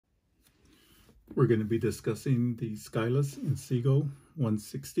We're going to be discussing the Skyus Inseego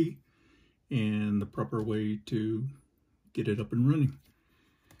 160 and the proper way to get it up and running.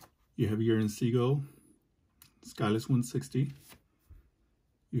 You have your Inseego Skyus 160.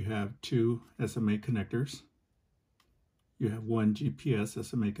 You have two SMA connectors. You have one GPS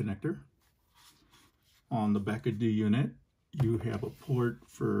SMA connector. On the back of the unit, you have a port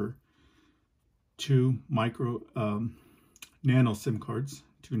for two nano SIM cards,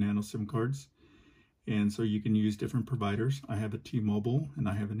 and so you can use different providers. I have a T-Mobile and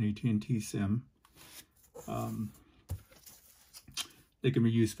I have an AT&T SIM. They can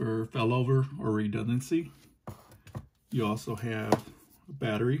be used for failover or redundancy. You also have a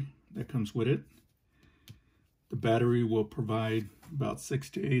battery that comes with it. The battery will provide about 6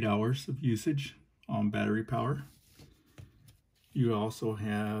 to 8 hours of usage on battery power. You also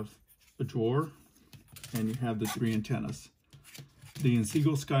have a drawer and you have the 3 antennas. The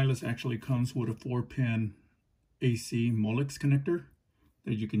Inseego Skyus actually comes with a 4-pin AC Molex connector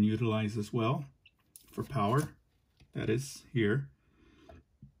that you can utilize as well for power. That is here.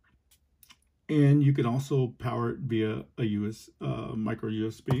 And you can also power it via a micro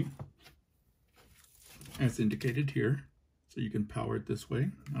USB as indicated here. So you can power it this way.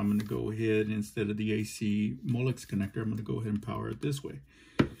 I'm going to go ahead, instead of the AC Molex connector, I'm going to go ahead and power it this way.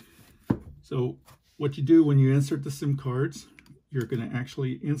 So what you do when you insert the SIM cards, you're going to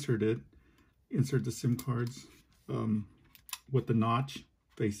actually insert the SIM cards with the notch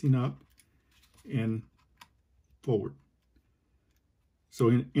facing up and forward.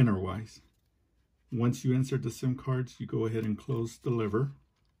 So inner-wise. Once you insert the SIM cards, you go ahead and close the lever.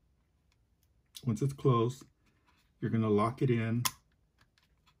 Once it's closed, you're going to lock it in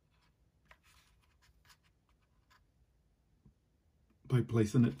by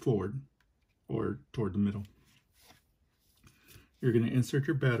placing it forward or toward the middle. You're going to insert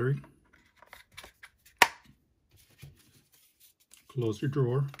your battery, close your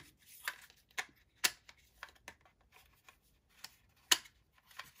drawer,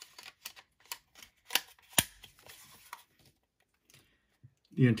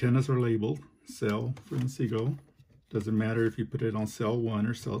 the antennas are labeled cell for Inseego. Doesn't matter if you put it on cell 1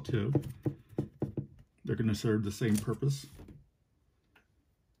 or cell 2. They're going to serve the same purpose.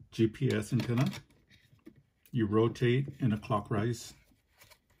 GPS antenna. You rotate in a clockwise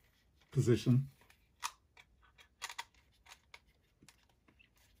position.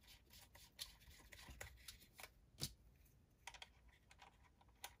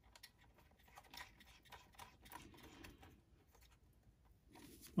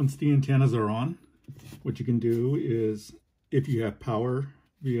 Once the antennas are on, what you can do is, if you have power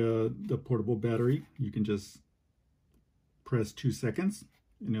via the portable battery, you can just press 2 seconds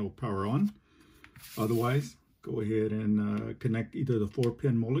and it will power on. Otherwise, go ahead and connect either the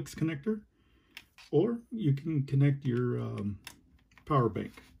 4-pin Molex connector, or you can connect your power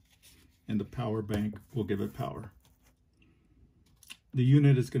bank, and the power bank will give it power. The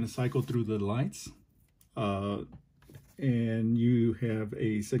unit is going to cycle through the lights, and you have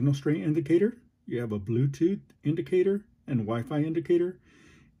a signal strength indicator, you have a Bluetooth indicator and Wi-Fi indicator,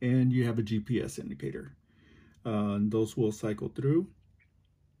 and you have a GPS indicator. And those will cycle through.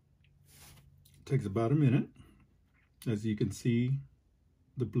 It takes about a minute. As you can see,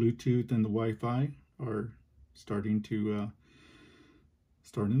 the Bluetooth and the Wi-Fi are starting to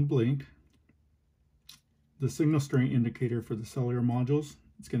blink. The signal strength indicator for the cellular modules,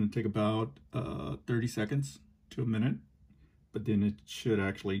 it's going to take about 30 seconds to a minute, but then it should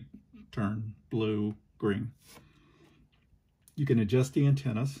actually turn blue, green. You can adjust the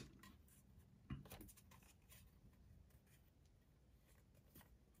antennas.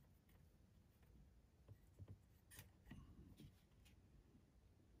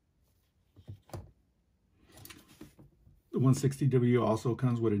 The 160W also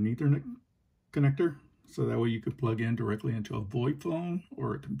comes with an Ethernet connector, so that way you could plug in directly into a VoIP phone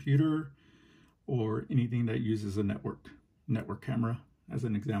or a computer or anything that uses a network camera, as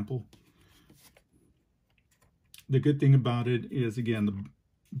an example. The good thing about it is, again, the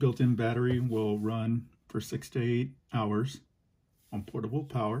built-in battery will run for 6 to 8 hours on portable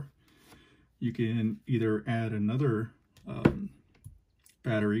power. You can either add another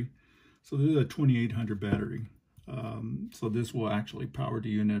battery. So this is a 2800 battery. So this will actually power the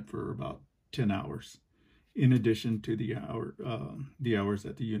unit for about 10 hours, in addition to the hours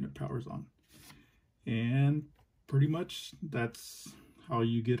that the unit powers on. And pretty much that's how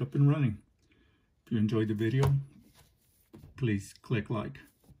you get up and running. If you enjoyed the video, please click like.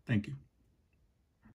 Thank you.